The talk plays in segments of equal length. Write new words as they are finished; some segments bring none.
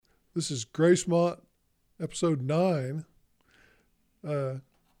This is Gracemont, episode 9. I'm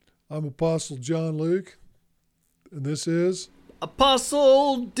Apostle John Luke, and this is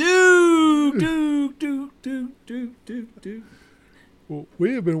Apostle do. Well,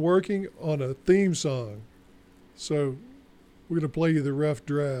 we have been working on a theme song, so we're going to play you the rough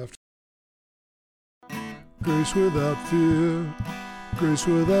draft. Grace without fear, grace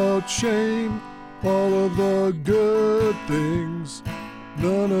without shame, all of the good things,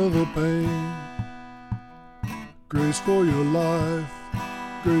 none of the pain. Grace for your life,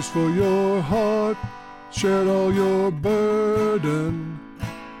 grace for your heart, shed all your burden,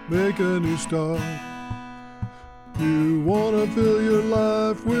 make a new start. You want to fill your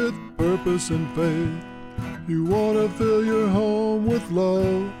life with purpose and faith. You want to fill your home with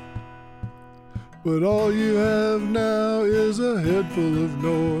love. But all you have now is a head full of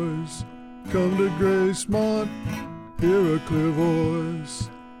noise. Come to Gracemont, hear a clear voice.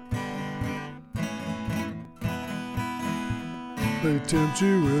 They tempt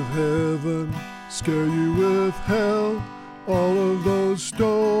you with heaven, scare you with hell. All of those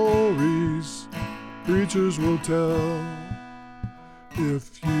stories preachers will tell.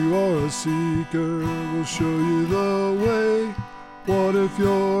 If you are a seeker, we'll show you the way. What if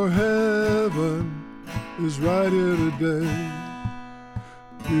your heaven is right here today?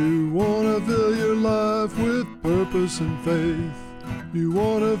 You want to fill your life with purpose and faith. You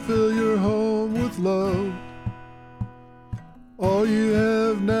want to fill your home with love. All you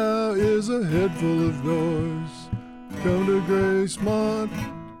have now is a head full of noise. Come to Gracemont,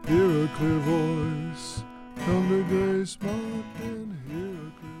 hear a clear voice. Come to Gracemont and hear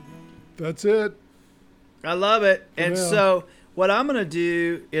a clear voice. That's it. I love it. And Yeah. so what I'm going to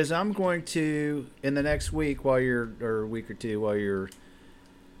do is I'm going to, in the next week or a week or two, while you're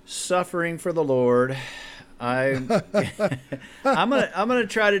suffering for the Lord, I'm gonna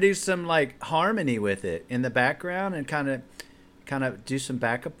try to do some like harmony with it in the background and kind of do some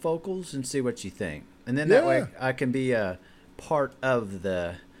backup vocals and see what you think. And then that way I can be a part of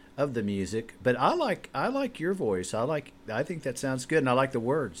the music. But I like your voice. I think that sounds good, and I like the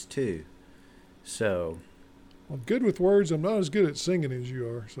words too. So I'm good with words. I'm not as good at singing as you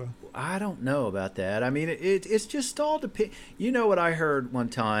are. So I don't know about that. I mean, it's just all depend. You know what I heard one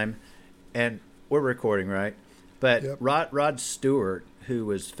time, and we're recording, right? But Yep. Rod Stewart, who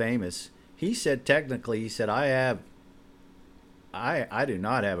was famous, he said I do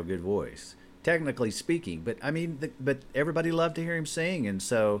not have a good voice, technically speaking. But I mean, but everybody loved to hear him sing, and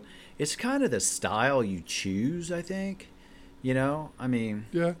so it's kind of the style you choose, I think. You know, I mean,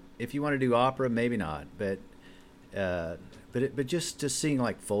 yeah, if you want to do opera, maybe not, but just to sing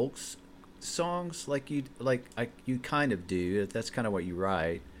like folks songs like you kind of do. That's kind of what you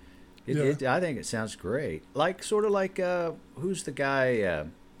write. I think it sounds great. Like sort of like who's the guy?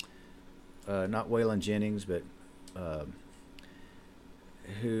 Not Waylon Jennings, but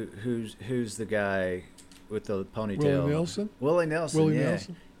who's the guy with the ponytail? Willie Nelson. Willie Nelson. Willie Yeah.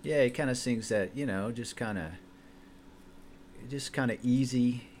 Nelson. Yeah, he kind of sings that. You know, just kind of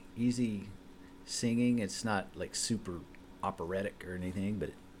easy singing. It's not like super operatic or anything,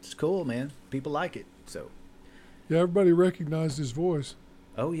 but it's cool, man. People like it. So Yeah, everybody recognized his voice.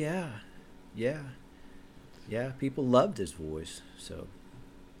 oh yeah people loved his voice. So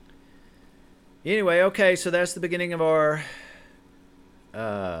anyway, okay, so that's the beginning of our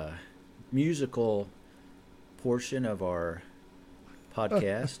musical portion of our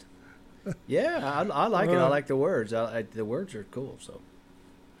podcast. Yeah, I like it. I like the words. The words are cool. So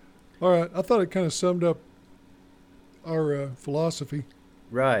All right, I thought it kind of summed up our philosophy.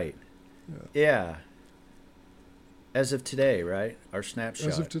 right. Yeah. As of today, right? Our snapshot.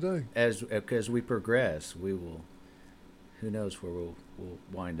 As of today. As we progress, we will. Who knows where we'll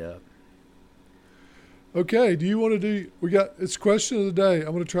wind up? Okay, do you want to do? It's question of the day.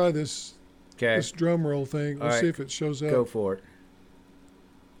 I'm going to try this Okay, drum roll thing. We'll All right. see if it shows up. go for it.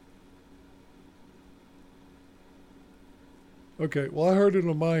 Okay, well I heard it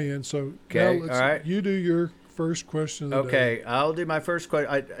on my end, so Okay, now all right. you do your first question of the day. Okay, I'll do my first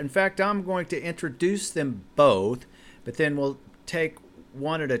question. In fact, I'm going to introduce them both, but then we'll take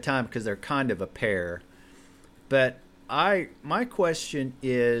one at a time because they're kind of a pair. But my question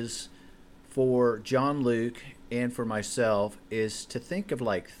is for John Luke and for myself is to think of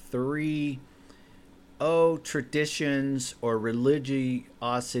like three traditions or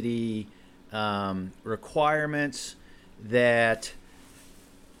religiosity requirements that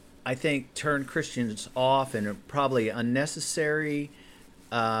I think turn Christians off and are probably unnecessary,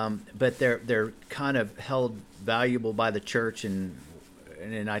 but they're kind of held valuable by the church, and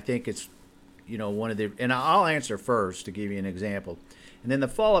I think it's one of the, and I'll answer first to give you an example. And then the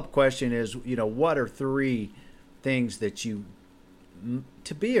follow-up question is, what are 3 things that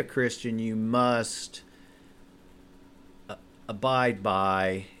to be a Christian, you must abide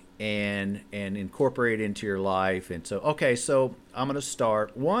by and incorporate into your life? And so, so I'm going to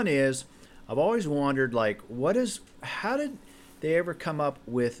start. One is, I've always wondered, how did they ever come up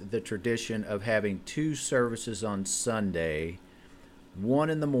with the tradition of having 2 services on Sunday, one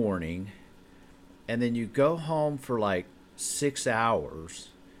in the morning, and then you go home for 6 hours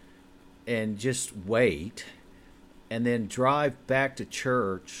and just wait, and then drive back to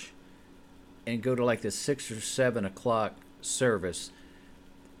church and go to the 6 or 7 o'clock service?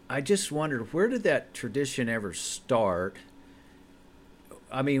 I just wondered, where did that tradition ever start?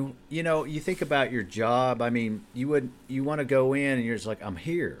 I mean, you think about your job. I mean, you want to go in and you're just like, I'm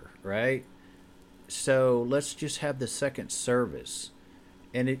here, right? So let's just have the second service.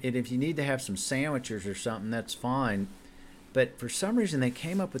 And if you need to have some sandwiches or something, that's fine. But for some reason, they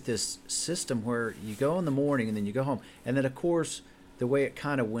came up with this system where you go in the morning and then you go home. And then, of course, the way it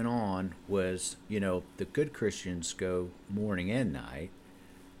kind of went on was, the good Christians go morning and night.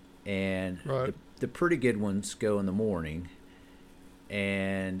 And Right. the pretty good ones go in the morning.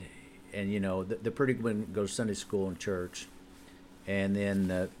 And the pretty good one goes Sunday school and church. And then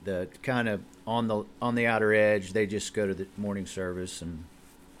the kind of on the outer edge, they just go to the morning service. And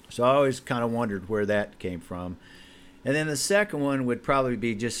so I always kind of wondered where that came from. And then the second one would probably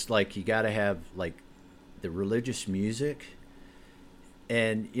be just you got to have the religious music.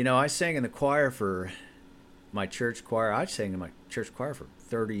 And I sang in the choir for my church choir. I sang in my church choir for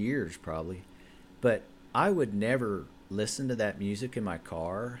 30 years probably. But I would never listen to that music in my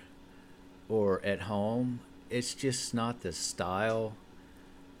car or at home. It's just not the style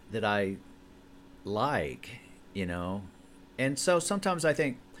that I like, And so sometimes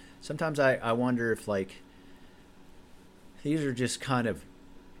I wonder if these are just kind of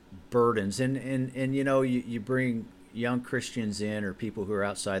burdens, and you bring young Christians in or people who are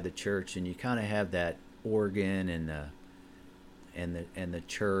outside the church, and you kind of have that organ and the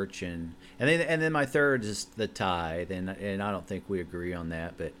church, and then my third is the tithe, and I don't think we agree on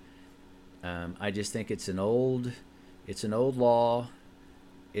that, but I just think it's an old law.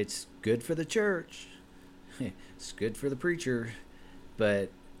 It's good for the church. It's good for the preacher, but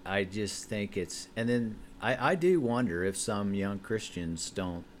I just think and then I do wonder if some young Christians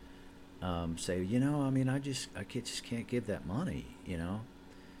don't say, I can't give that money,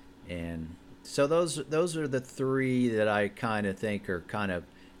 and so those are the 3 that I kind of think are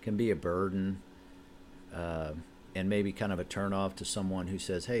can be a burden, and maybe kind of a turnoff to someone who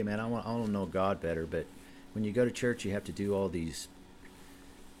says, hey man, I want to know God better, but when you go to church, you have to do all these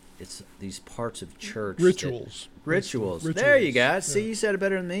parts of church Rituals. Rituals. There you go. Yeah. See, you said it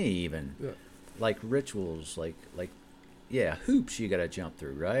better than me even. Yeah. Like rituals, hoops you got to jump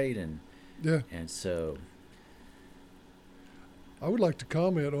through, right? And Yeah. and so I would like to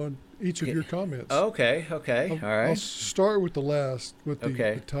comment on each of your comments. Okay. All right. I'll start with the last, with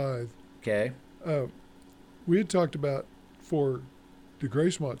the tithe. Okay. We had talked about for the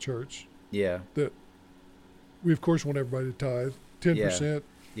Gracemont Church Yeah. that we, of course, want everybody to tithe 10%,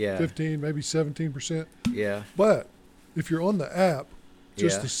 Yeah. 15, maybe 17%. Yeah. But if you're on the app,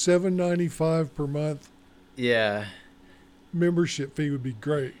 just Yeah. the $7.95 per month Yeah. membership fee would be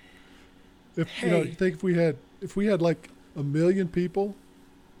great. If Hey. you think if we had like 1 million people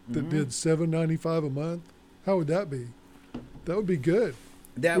that did $7.95 a month, how would that be? That would be good.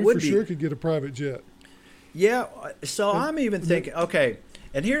 That we would for be sure could get a private jet. Yeah, so I'm even thinking, okay,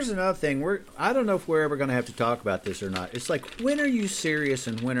 and here's another thing. I don't know if we're ever going to have to talk about this or not. It's when are you serious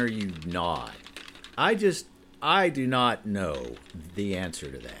and when are you not? I do not know the answer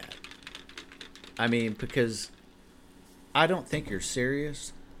to that. I mean, because I don't think you're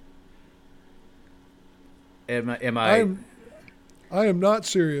serious. Am I? I am not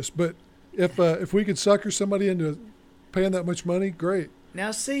serious, but if we could sucker somebody into paying that much money, great.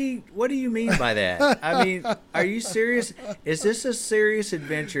 Now, see, what do you mean by that? I mean, are you serious? Is this a serious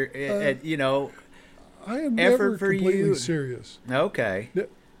adventure? I am effort never for completely you? serious. Okay.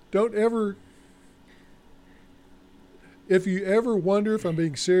 Don't ever. If you ever wonder if I'm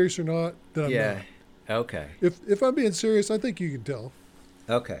being serious or not, then I'm Yeah. not. Okay. If I'm being serious, I think you can tell.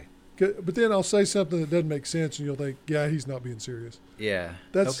 Okay. But then I'll say something that doesn't make sense, and you'll think, "Yeah, he's not being serious." Yeah.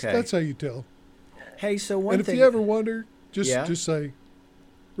 That's okay. that's how you tell. Hey, so one And thing. if you ever wonder, just Yeah. say,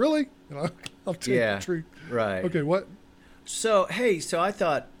 "Really?" And I'll tell you Yeah. the truth. Right. Okay. What? So I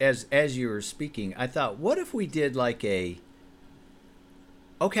thought as you were speaking, I thought, what if we did hey,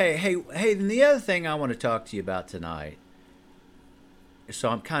 and the other thing I want to talk to you about tonight. So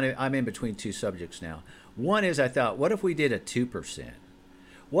I'm in between 2 subjects now. One is I thought, what if we did a 2%?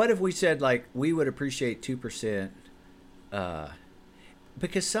 What if we said like we would appreciate 2%?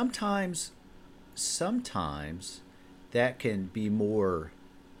 Because sometimes that can be more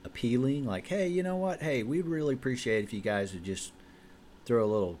appealing. Like, hey, you know what? Hey, we'd really appreciate if you guys would just throw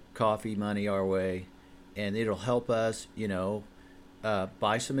a little coffee money our way, and it'll help us,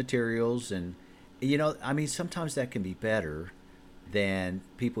 buy some materials. And, I mean, sometimes that can be better than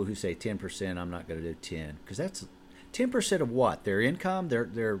people who say 10%, I'm not going to do 10. Because that's 10% of what? Their income?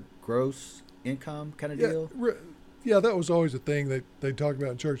 Their gross income kind of deal? Yeah, that was always a thing that they talked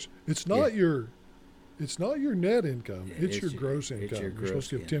about in church. It's not your net income. Yeah, it's your gross income. You're supposed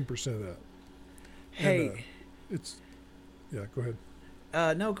to give 10% of that. Hey, and, go ahead.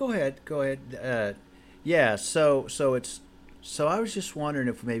 No, go ahead. So I was just wondering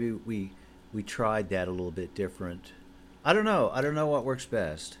if maybe we tried that a little bit different. I don't know what works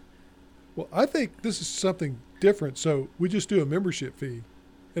best. Well, I think this is something different. So we just do a membership fee,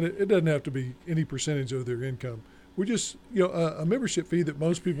 and it doesn't have to be any percentage of their income. We just, a membership fee that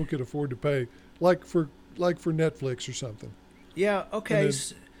most people could afford to pay, like for Netflix or something. Yeah. Okay.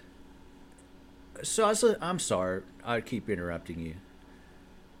 So I'm sorry. I keep interrupting you.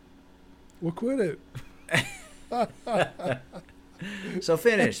 Well, quit it. So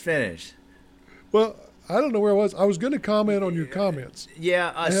finish. Well, I don't know where I was. I was going to comment on your comments.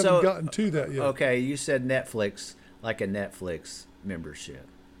 Yeah. I haven't gotten to that yet. Okay. You said Netflix, like a Netflix membership.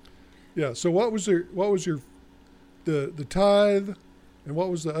 Yeah. So what was your the tithe, and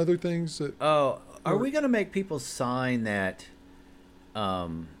what was the other things that? Oh, are we going to make people sign that?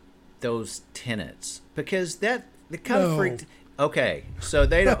 Those tenets, because the kind of freaked. Okay, so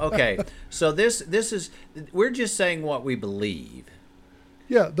they don't. Okay, so this is, we're just saying what we believe.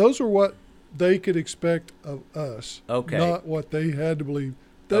 Yeah, those are what they could expect of us. Okay, not what they had to believe.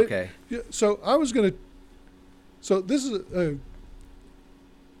 Okay. Yeah, so I was gonna. So this is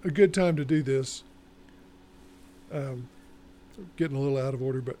a good time to do this. Getting a little out of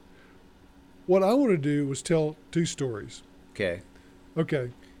order, but what I want to do was tell two stories.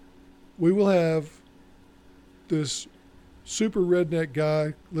 Okay. We will have this super redneck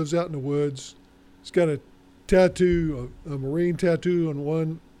guy, lives out in the woods. He's got a tattoo, a Marine tattoo on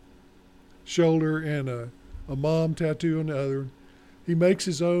one shoulder and a mom tattoo on the other. He makes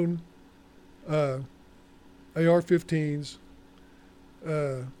his own AR-15s.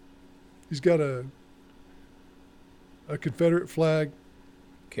 He's got a Confederate flag.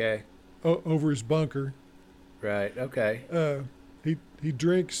 Okay. Over his bunker. Right. Okay. He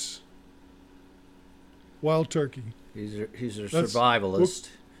drinks wild turkey. He's a survivalist.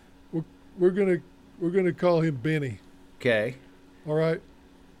 We're gonna call him Benny. Okay. All right.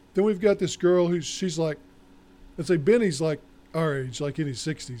 Then we've got this girl she's like, let's say Benny's like our age, like in his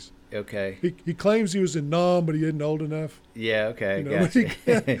 60s. Okay. He claims he was in Nam, but he isn't old enough. Yeah. Okay.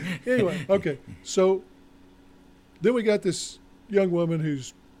 Gotcha. Anyway. Okay. So then we got this young woman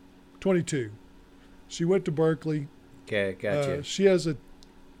who's 22. She went to Berkeley. Okay, gotcha. She has a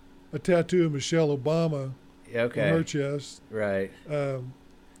tattoo of Michelle Obama on her chest. Right.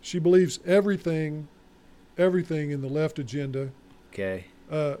 She believes everything in the left agenda. Okay.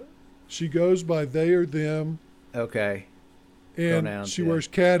 She goes by they or them. Okay. And she wears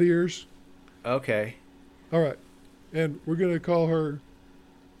cat ears. Okay. All right. And we're going to call her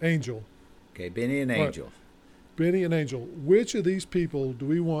Angel. Okay, Benny and Angel. Right. Benny and Angel. Which of these people do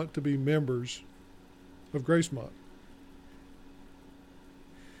we want to be members of Gracemont?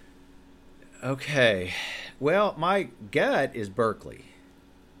 Okay. Well, my gut is Berkeley.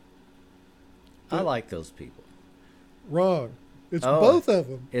 I like those people. Wrong. It's both of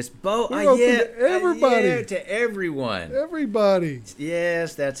them. It's both. We're open to everybody. To everyone. Everybody.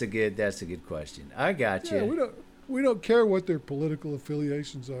 Yes, that's a good question. I got you. Yeah, we don't care what their political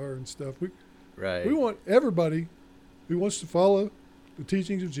affiliations are and stuff. Right. We want everybody who wants to follow the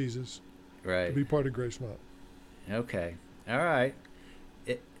teachings of Jesus to be part of Gracemont. Okay. All right.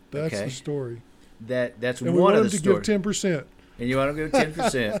 That's the story. That's and one of the stories. stories. And we want them to give 10%. And you want to give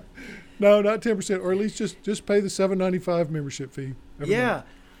 10%? No, not 10%, or at least just pay the $7.95 membership fee. Yeah.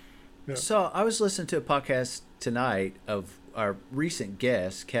 So I was listening to a podcast tonight of our recent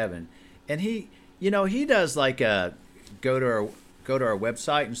guest, Kevin, and he does like go to our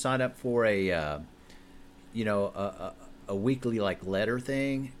website and sign up for a weekly like letter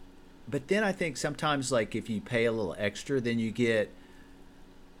thing. But then I think sometimes like if you pay a little extra, then you get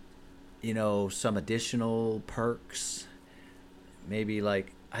some additional perks. Maybe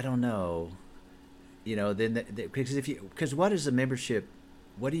like, I don't know, then because what is a membership?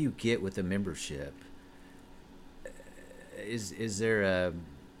 What do you get with a membership? Is there a?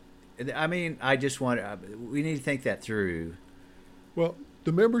 I mean, I just want we need to think that through. Well,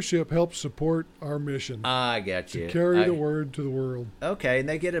 the membership helps support our mission I got you. to carry the word to the world. Okay, and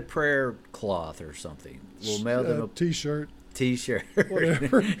they get a prayer cloth or something. We'll mail them a T-shirt. T-shirt.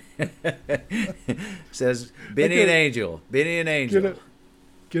 Whatever. Says Benny and Angel. Benny and Angel.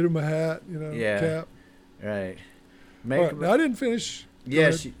 Get them a hat, cap. Right. All right, now I didn't finish.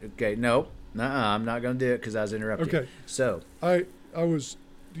 Yes. Okay. No. I'm not going to do it because I was interrupted. Okay. So I was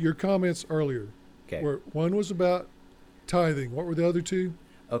your comments earlier. Okay. Where one was about tithing. What were the other two?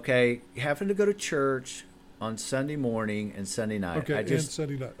 Okay, having to go to church on Sunday morning and Sunday night. Okay, and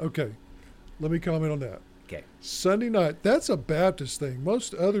Sunday night. Okay, let me comment on that. Okay. Sunday night, that's a Baptist thing.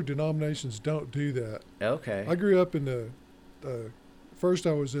 Most other denominations don't do that. Okay. I grew up in first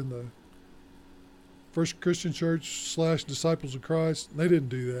I was in the First Christian Church / Disciples of Christ. And they didn't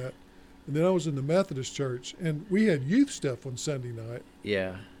do that. And then I was in the Methodist Church, and we had youth stuff on Sunday night.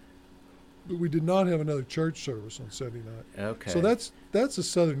 Yeah. But we did not have another church service on Sunday night. Okay. So that's a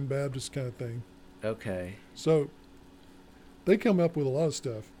Southern Baptist kind of thing. Okay. So they come up with a lot of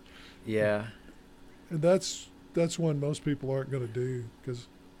stuff. Yeah. And that's one most people aren't going to do because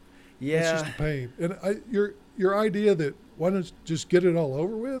it's just a pain. And your idea that why don't you just get it all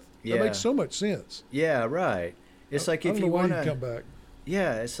over with? Yeah. That makes so much sense. Yeah, right. It's like if I don't you know why want you come back.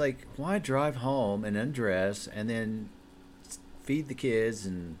 Yeah, it's like why drive home and undress and then feed the kids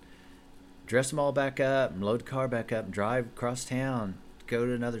and dress them all back up and load the car back up and drive across town, go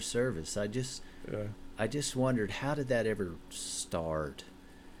to another service. I just wondered, how did that ever start?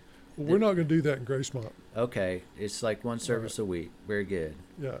 Well, we're not going to do that in Gracemont. Okay, it's like one service a week. Very good.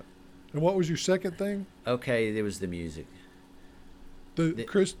 Yeah. And what was your second thing? Okay, there was the music.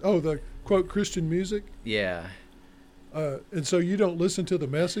 The quote Christian music? Yeah. And so you don't listen to the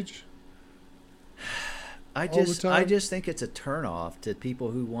message? I just think it's a turnoff to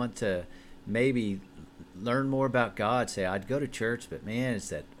people who want to maybe learn more about God. Say, I'd go to church, but man, it's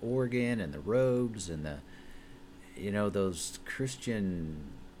that organ and the robes and those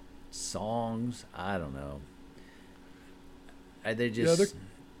Christian songs. I don't know. They just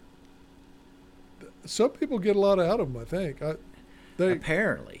some people get a lot out of them. I think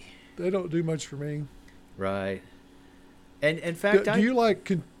apparently they don't do much for me. Right. And in fact, do you like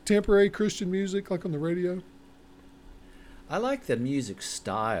contemporary Christian music, like on the radio? I like the music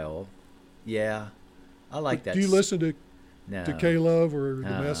style. Yeah, I like that. Do you listen to No. K-Love or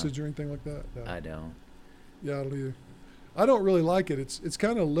The Message or anything like that? No. I don't. Yeah, I don't either. I don't really like it. It's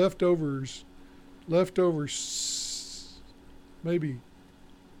kind of leftovers, maybe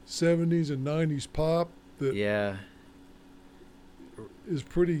 70s and 90s pop that is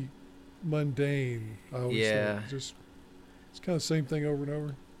pretty mundane. I always think. Just it's kind of the same thing over and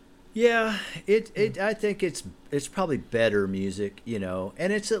over. Yeah, I think it's probably better music,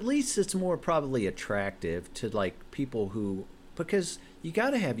 and it's more probably attractive to like people who, because you got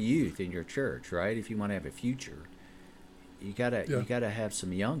to have youth in your church, right? If you want to have a future, you gotta have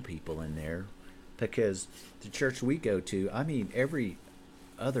some young people in there, because the church we go to, I mean, every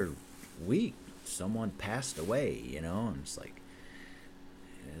other week someone passed away, and it's like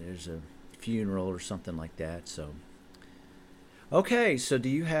there's a funeral or something like that, so. Okay, so do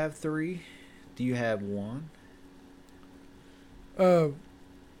you have 3? Do you have 1? The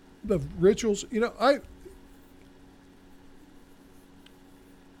rituals,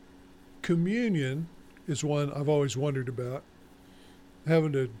 communion is one I've always wondered about.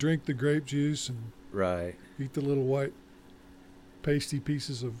 Having to drink the grape juice and eat the little white pasty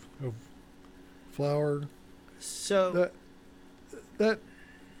pieces of flour. So that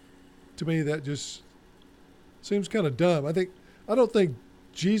to me, that just seems kind of dumb. I don't think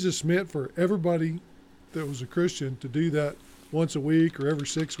Jesus meant for everybody that was a Christian to do that once a week or every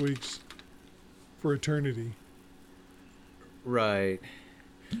 6 weeks for eternity. Right.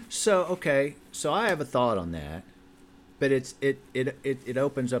 So I have a thought on that, but it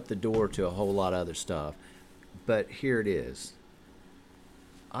opens up the door to a whole lot of other stuff. But here it is.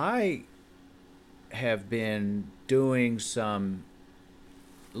 I have been doing some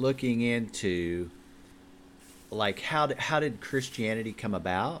looking into, like, how did Christianity come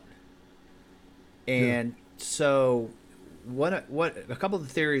about? And so what a couple of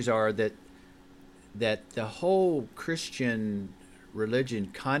the theories are that the whole Christian religion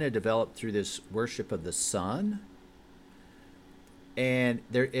kind of developed through this worship of the sun. And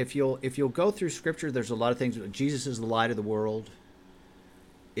there, if you'll go through Scripture, there's a lot of things. Jesus is the light of the world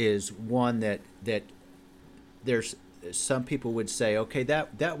is one that there's some people would say, okay,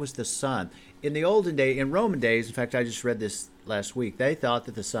 that was the sun. In the olden day, in Roman days, in fact, I just read this last week, they thought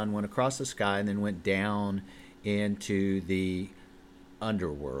that the sun went across the sky and then went down into the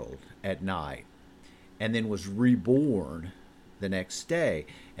underworld at night and then was reborn the next day.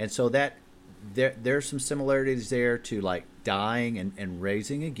 And so that there's some similarities there to like dying and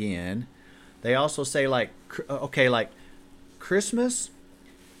raising again. They also say like Christmas,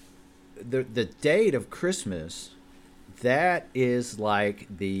 the date of Christmas, that is like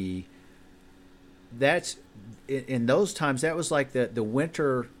that's in those times that was like the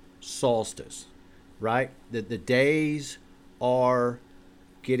winter solstice, right? The days are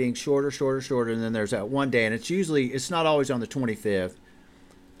getting shorter, and then there's that one day, and it's not always on the 25th,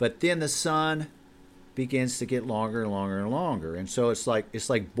 but then the sun begins to get longer and longer and longer, and so it's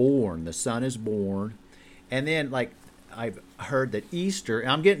like born. The sun is born, and then like I've heard that Easter, and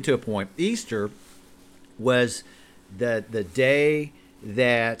I'm getting to a point. Easter was the day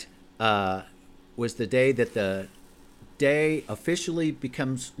that was the day that the day officially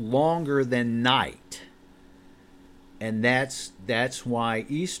becomes longer than night. And that's why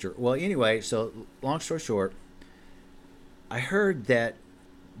Easter. Well, anyway, so long story short, I heard that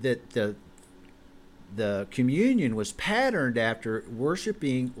the communion was patterned after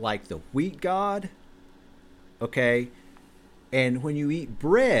worshiping like the wheat god. Okay? And when you eat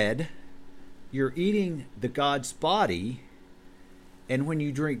bread, you're eating the god's body, and when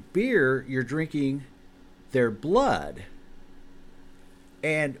you drink beer, you're drinking their blood.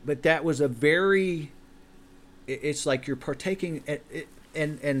 But that was a very, it's like you're partaking,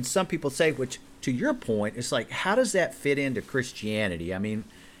 and some people say, which to your point, it's like, how does that fit into Christianity? I mean,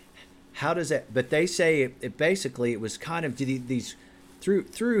 how does that, but they say it basically, it was kind of these,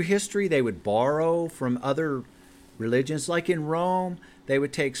 through history, they would borrow from other religions. Like in Rome, they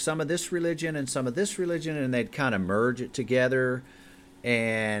would take some of this religion and some of this religion, and they'd kind of merge it together.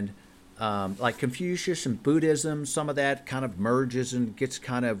 And like Confucius and Buddhism, some of that kind of merges and gets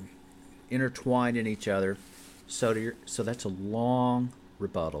kind of intertwined in each other. So that's a long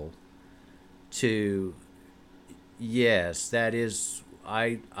rebuttal to, yes, that is,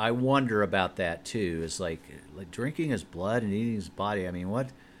 I wonder about that too. It's like drinking his blood and eating his body. I mean,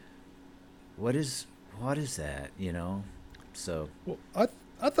 what is that, you know? So, well, I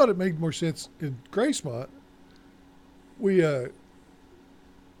thought it made more sense in Gracemont. We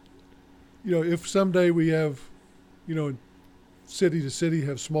if someday we have, city to city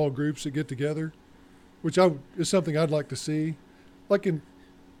have small groups that get together, which is something I'd like to see, like in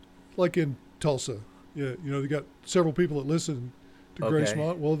Tulsa. Yeah, they got several people that listen to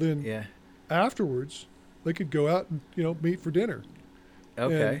Gracemont. Well, then afterwards they could go out and meet for dinner.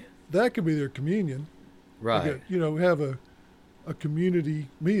 Okay, and that could be their communion. Right. Have a community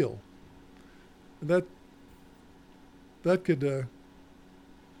meal. And that could.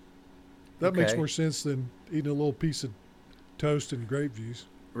 That makes more sense than eating a little piece of toast and grape juice.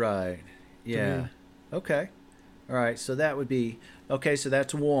 Right. Yeah. Okay. All right. So that would be okay. So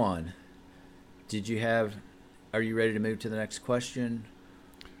that's one. Are you ready to move to the next question?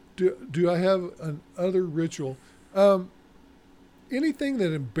 Do I have another ritual? Anything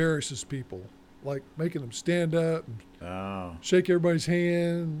that embarrasses people, like making them stand up and shake everybody's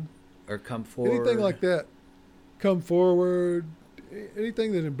hand, or come forward. Anything like that. Come forward.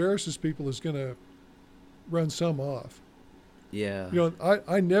 Anything that embarrasses people is going to run some off. Yeah.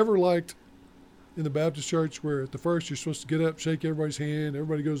 I never liked in the Baptist church where at the first you're supposed to get up, shake everybody's hand,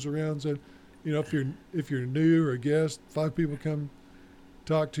 everybody goes around and said, if you're new or a guest, 5 people come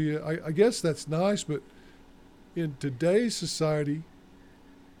talk to you. I guess that's nice, but in today's society,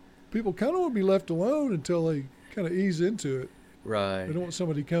 people kind of want to be left alone until they kind of ease into it. Right. They don't want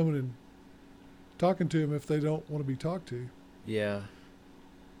somebody coming and talking to them if they don't want to be talked to. Yeah.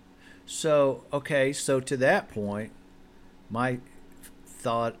 So to that point, my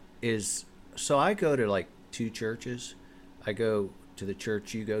thought is, so I go to like 2 churches. I go to the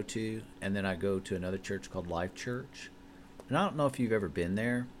church you go to, and then I go to another church called Life Church. And I don't know if you've ever been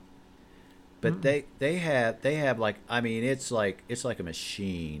there, but they have like, I mean, it's like a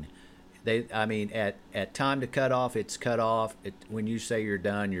machine. At time to cut off, it's cut off. When you say you're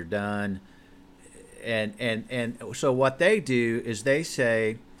done, you're done. And so what they do is they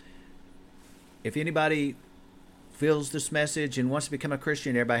say, if anybody feels this message and wants to become a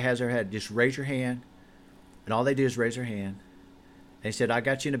Christian, everybody has their head, just raise your hand. And all they do is raise their hand. They said, I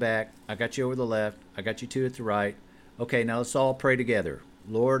got you in the back. I got you over the left. I got you 2 at the right. Okay, now let's all pray together.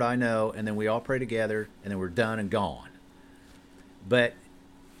 Lord, I know. And then we all pray together, and then we're done and gone. But,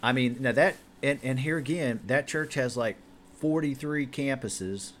 I mean, now that, and here again, that church has like 43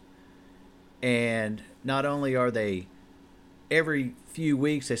 campuses. And not only are they, every few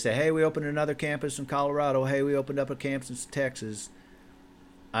weeks they say, hey, we opened another campus in Colorado. Hey, we opened up a campus in Texas.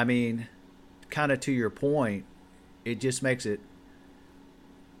 I mean, kind of to your point, it just makes it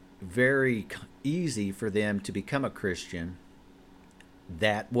very easy for them to become a Christian.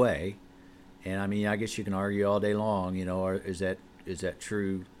 that way. And I mean, I guess you can argue all day long, or is that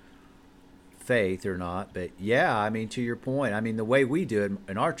true faith or not? But yeah, I mean, to your point, I mean, the way we do it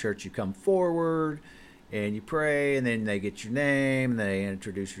in our church, you come forward and you pray, and then they get your name, and they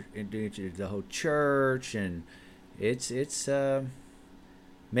introduce you to the whole church, and it's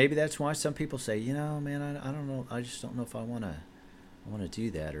maybe that's why some people say, man, I don't know, I just don't know if I want to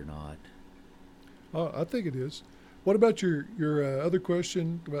do that or not. Oh, I think it is. What about your other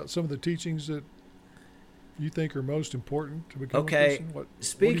question about some of the teachings that you think are most important to become a Christian?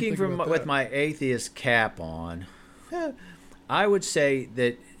 Speaking with my atheist cap on, I would say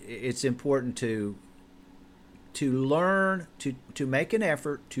that it's important to learn, to make an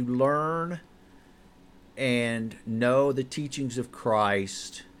effort to learn and know the teachings of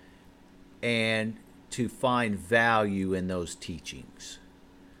Christ, and to find value in those teachings.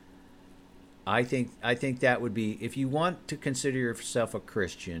 I think that would be, if you want to consider yourself a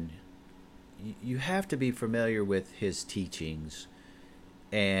Christian, you have to be familiar with his teachings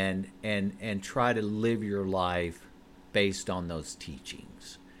and try to live your life based on those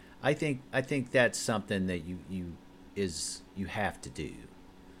teachings. I think that's something that you have to do.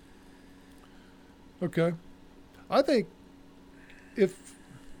 Okay. I think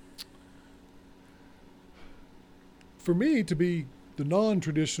for me to be the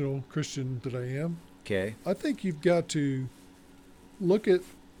non-traditional Christian that I am, okay, I think you've got to look at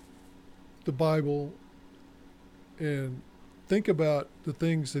the Bible and think about the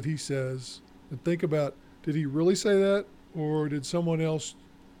things that he says, and think about, did he really say that, or did someone else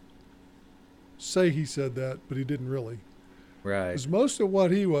say he said that, but he didn't really? Right. Because most of what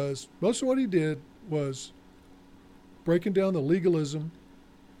he did was breaking down the legalism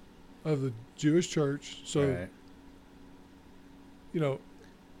of the Jewish church. So, right.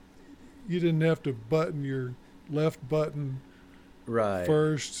 You didn't have to button your left button right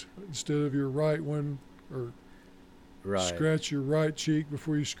first instead of your right one, or right. scratch your right cheek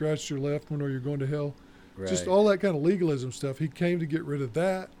before you scratch your left one, or you're going to hell. Right. Just all that kind of legalism stuff. He came to get rid of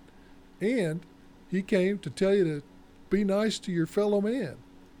that, and he came to tell you to be nice to your fellow man.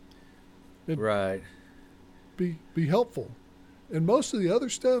 And right. Be helpful. And most of the other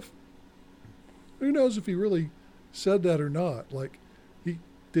stuff, who knows if he really said that or not? Like,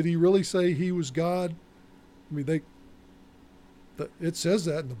 did he really say he was God? I mean, it says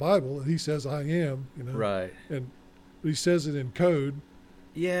that in the Bible, that he says, I am, Right. And he says it in code.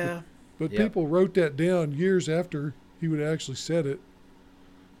 Yeah. But people wrote that down years after he would actually said it.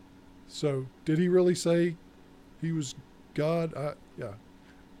 So did he really say he was God?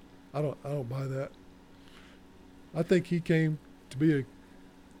 I don't buy that. I think he came to be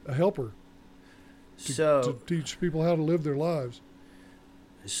a helper, to teach people how to live their lives.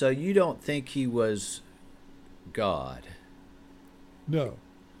 So you don't think he was God? No.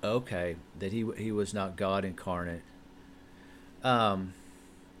 Okay, that he was not God incarnate.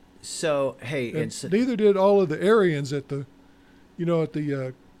 So hey, and neither did all of the Arians at the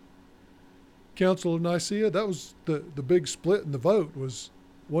Council of Nicaea. That was the big split in the vote. Was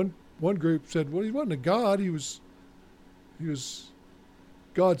one group said, well, he wasn't a god, he was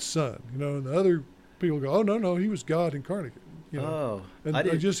God's son, and the other people go, oh no, he was God incarnate. Oh, and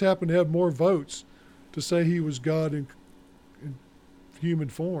they just happened to have more votes to say he was God in human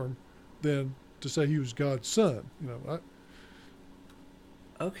form than to say he was God's son.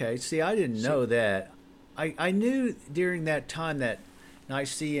 Okay, see, I didn't know that. I knew during that time that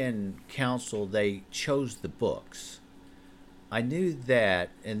Nicene Council, they chose the books. I knew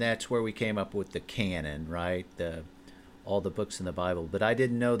that, and that's where we came up with the canon, right? All the books in the Bible. But I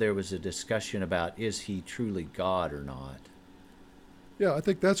didn't know there was a discussion about, is he truly God or not? Yeah, I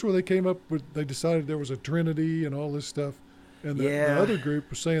think that's where they came up with, they decided there was a Trinity and all this stuff. And the other group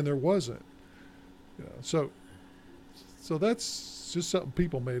was saying there wasn't. So that's just something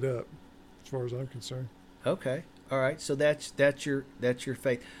people made up, as far as I'm concerned. Okay. All right. So that's your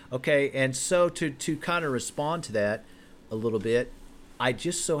faith. Okay. And so to kind of respond to that a little bit, I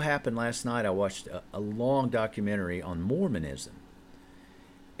just so happened last night I watched a long documentary on Mormonism,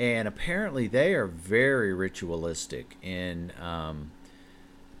 and apparently they are very ritualistic in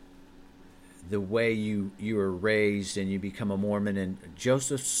the way you are raised and you become a Mormon. And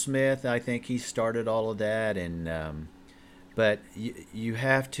Joseph Smith, I think he started all of that, and but you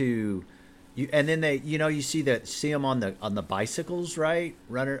have to. And then they, you see them on the bicycles, right,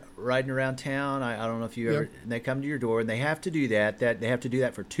 riding around town. I don't know if you ever. And they come to your door, and they have to do that. They have to do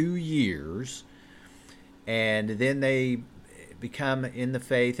that for 2 years, and then they become in the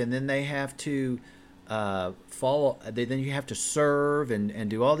faith, and then they have to follow. Then you have to serve and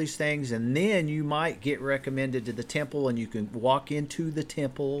do all these things, and then you might get recommended to the temple, and you can walk into the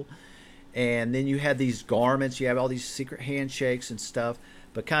temple, and then you have these garments. You have all these secret handshakes and stuff.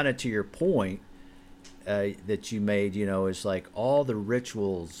 But kind of to your point that you made, it's like all the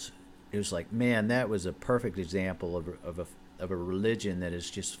rituals. It was like, man, that was a perfect example of a religion that is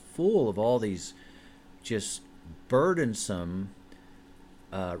just full of all these just burdensome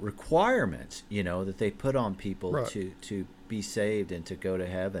requirements, that they put on people Right. to be saved and to go to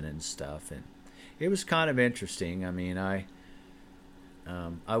heaven and stuff. And it was kind of interesting. I mean, I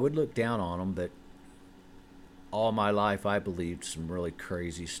would look down on them, but all my life I believed some really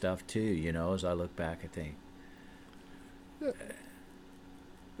crazy stuff too. As I look back, I think.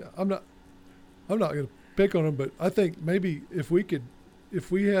 Yeah, I'm not going to pick on them, but I think maybe if we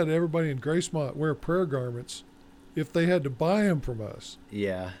had everybody in Gracemont wear prayer garments, if they had to buy them from us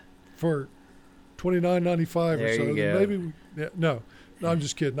Yeah. for $29.95 or There so, you then go. maybe no, I'm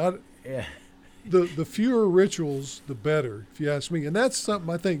just kidding. Yeah. The fewer rituals, the better, if you ask me. And that's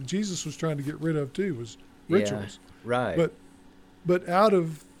something I think Jesus was trying to get rid of too, was rituals. Yeah, right. But out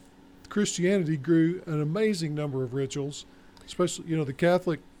of Christianity grew an amazing number of rituals, especially, the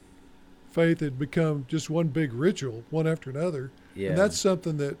Catholic faith had become just one big ritual, one after another. Yeah. And that's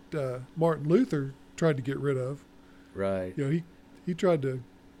something that Martin Luther tried to get rid of. Right. He tried to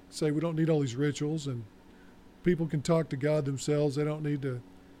say we don't need all these rituals, and people can talk to God themselves. They don't need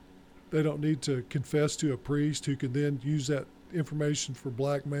to confess to a priest who can then use that information for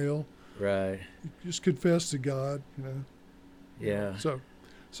blackmail. Right. You just confess to God, Yeah.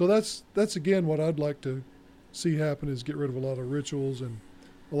 So that's again what I'd like to see happen, is get rid of a lot of rituals and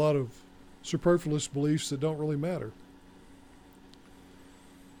a lot of superfluous beliefs that don't really matter.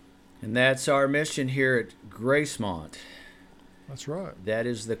 And that's our mission here at Gracemont. That's right. That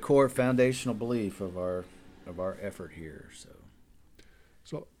is the core foundational belief of our effort here.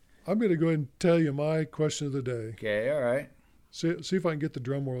 So I'm going to go ahead and tell you my question of the day. Okay, all right. See if I can get the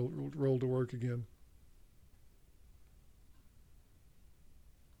drum roll to work again.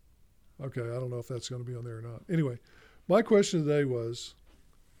 Okay, I don't know if that's going to be on there or not. Anyway, my question today was,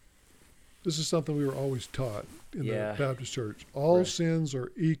 this is something we were always taught in the Baptist church. All Right. sins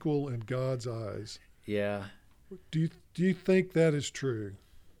are equal in God's eyes. Yeah. Do you think that is true?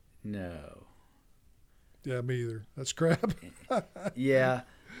 No. Yeah, me either. That's crap. Yeah.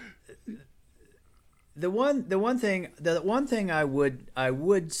 The one thing I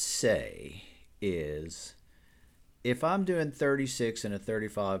would say is, if I'm doing 36 in a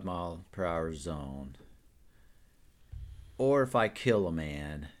 35 mile per hour zone, or if I kill a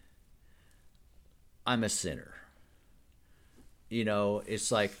man, I'm a sinner.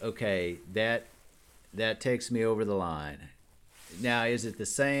 It's like, okay, that takes me over the line. Now, is it the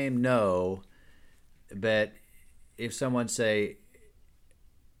same? No. But if someone say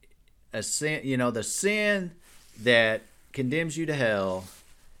a sin, the sin that condemns you to hell,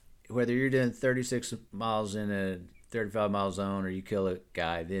 whether you're doing 36 miles in a 35 mile zone or you kill a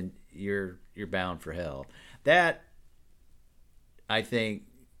guy, then you're bound for hell. That, I think,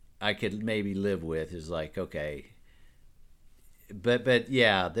 I could maybe live with, is like, okay. But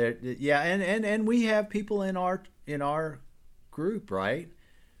yeah, and we have people in our group, right,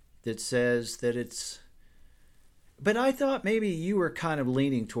 that says that it's. But I thought maybe you were kind of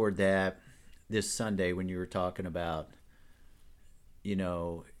leaning toward that this Sunday when you were talking about, it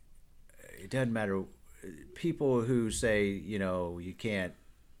doesn't matter. People who say, you can't,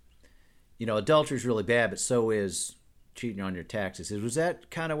 adultery is really bad, but so is cheating on your taxes. Was that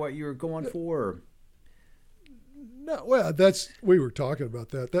kind of what you were going for? Or? No, well, we were talking about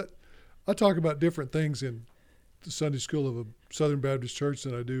that. That I talk about different things in the Sunday school of a Southern Baptist church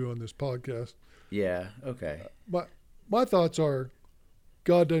than I do on this podcast. Yeah. Okay. My thoughts are,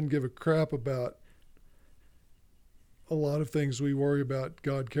 God doesn't give a crap about a lot of things we worry about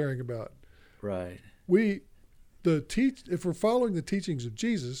God caring about. Right. If we're following the teachings of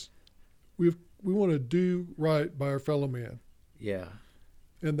Jesus, we want to do right by our fellow man. Yeah.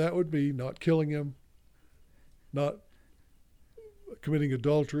 And that would be not killing him, not committing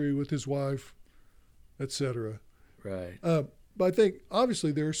adultery with his wife, etc. Right. But I think,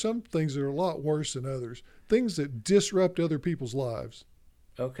 obviously, there are some things that are a lot worse than others, things that disrupt other people's lives.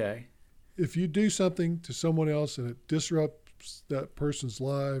 Okay. If you do something to someone else and it disrupts that person's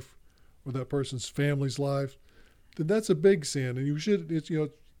life or that person's family's life, then that's a big sin, and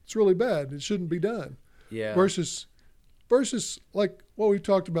it's really bad. It shouldn't be done. Yeah. Versus like what we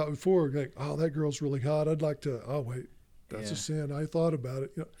talked about before, like, oh, that girl's really hot. I'd like to. Oh, wait, that's a sin. I thought about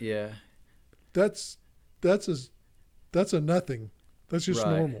it. Yeah. That's a nothing. That's just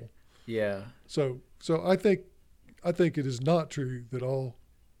Right. normal. Yeah. So So I think it is not true that all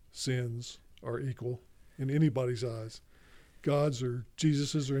sins are equal in anybody's eyes, God's or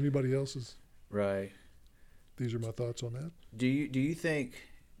Jesus's or anybody else's. Right. These are my thoughts on that. Do you think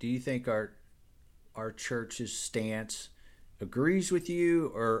our church's stance agrees with you,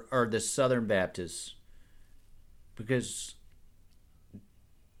 or the Southern Baptists? Because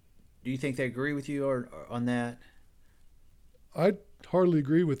do you think they agree with you or on that? I hardly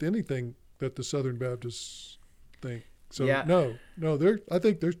agree with anything that the Southern Baptists think. So Yeah. no, I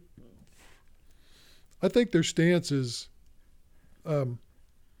think their stance is,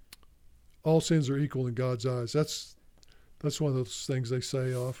 all sins are equal in God's eyes. That's one of those things they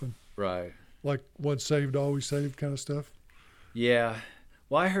say often, Right. like once saved, always saved kind of stuff. Yeah.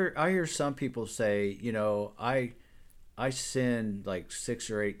 Well, I hear some people say, I sinned like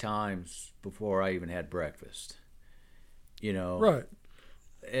 6 or 8 times before I even had breakfast. Right.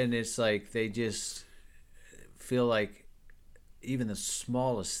 And it's like they just feel like even the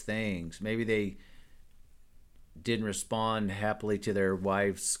smallest things, maybe they didn't respond happily to their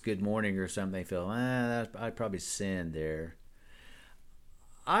wife's good morning or something, they feel, I probably sinned there.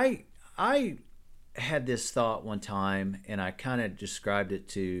 I had this thought one time, and I kind of described it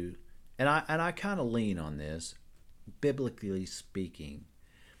to, and I kind of lean on this, biblically speaking,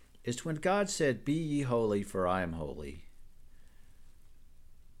 is when God said, "Be ye holy, for I am holy."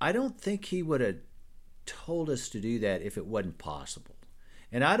 I don't think He would have told us to do that if it wasn't possible.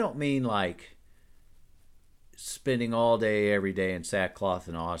 And I don't mean like spending all day every day in sackcloth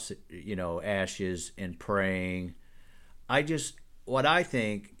and ashes and praying. What I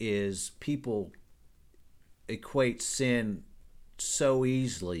think is people equate sin so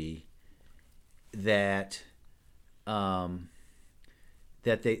easily that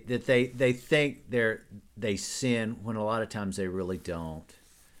they think they sin when a lot of times they really don't.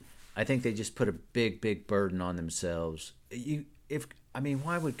 I think they just put a big burden on themselves.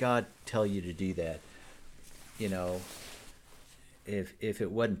 Why would God tell you to do that? If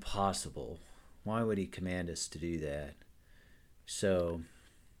it wasn't possible, why would He command us to do that? So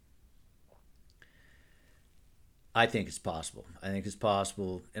I think it's possible.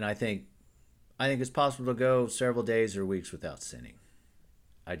 And I think it's possible to go several days or weeks without sinning.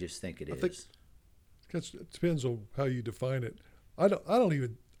 I just think it is. It depends on how you define it. I don't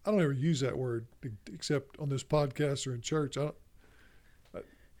ever use that word except on this podcast or in church.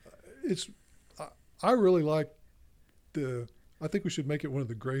 I really like I think we should make it one of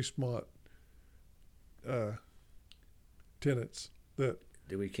the Gracemont tenets that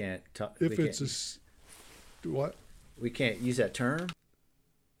we can't talk. If what? We can't use that term?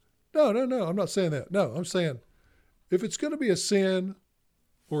 No. I'm not saying that. No, I'm saying if it's going to be a sin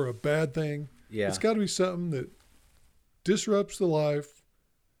or a bad thing, it's got to be something that disrupts the life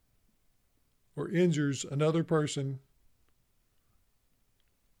or injures another person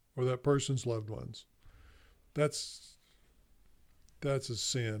or that person's loved ones. That's a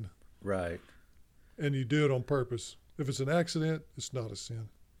sin. Right. And you do it on purpose. If it's an accident, it's not a sin.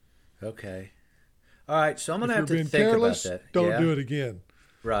 Okay. All right, so I'm going to have to think careless, about that. Don't do it again.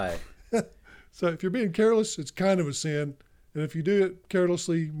 Right. So if you're being careless, it's kind of a sin. And if you do it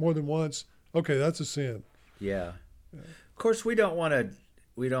carelessly more than once, okay, that's a sin. Yeah. Of course, we don't want to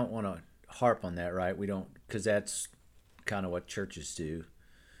harp on that, right? We don't, because that's kind of what churches do.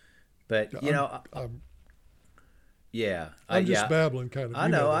 But I'm just babbling, kind of. I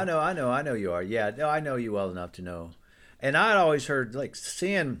know you are. Yeah, no, I know you well enough to know. And I'd always heard like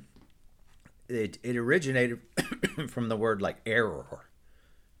sin. It originated from the word like error.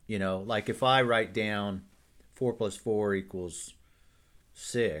 Like if I write down 4 + 4 =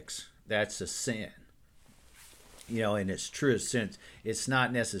 6, that's a sin. In its truest sense, it's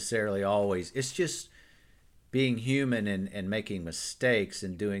not necessarily always. It's just being human and making mistakes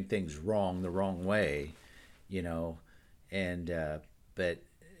and doing things the wrong way.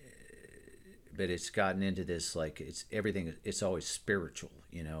 But it's gotten into this, like, it's everything, it's always spiritual,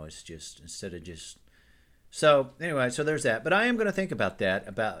 it's just, instead of just, so anyway, so there's that. But I am going to think about that,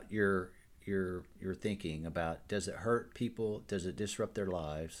 about your thinking about, does it hurt people? Does it disrupt their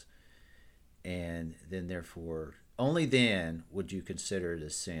lives? And then therefore, only then would you consider it a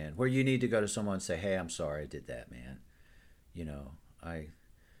sin, where you need to go to someone and say, hey, I'm sorry I did that, man.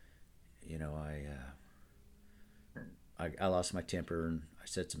 I lost my temper and I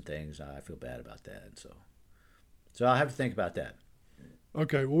said some things. I feel bad about that. And so I'll have to think about that.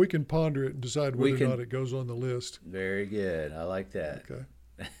 Okay. Well, we can ponder it and decide whether or not it goes on the list. Very good. I like that. Okay.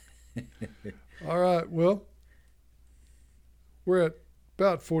 All right. Well, we're at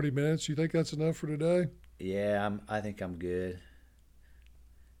about 40 minutes. You think that's enough for today? Yeah, I think I'm good.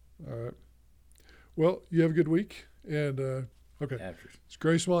 All right. Well, you have a good week. And, okay. After. It's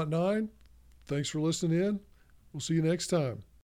Gracemont 9. Thanks for listening in. We'll see you next time.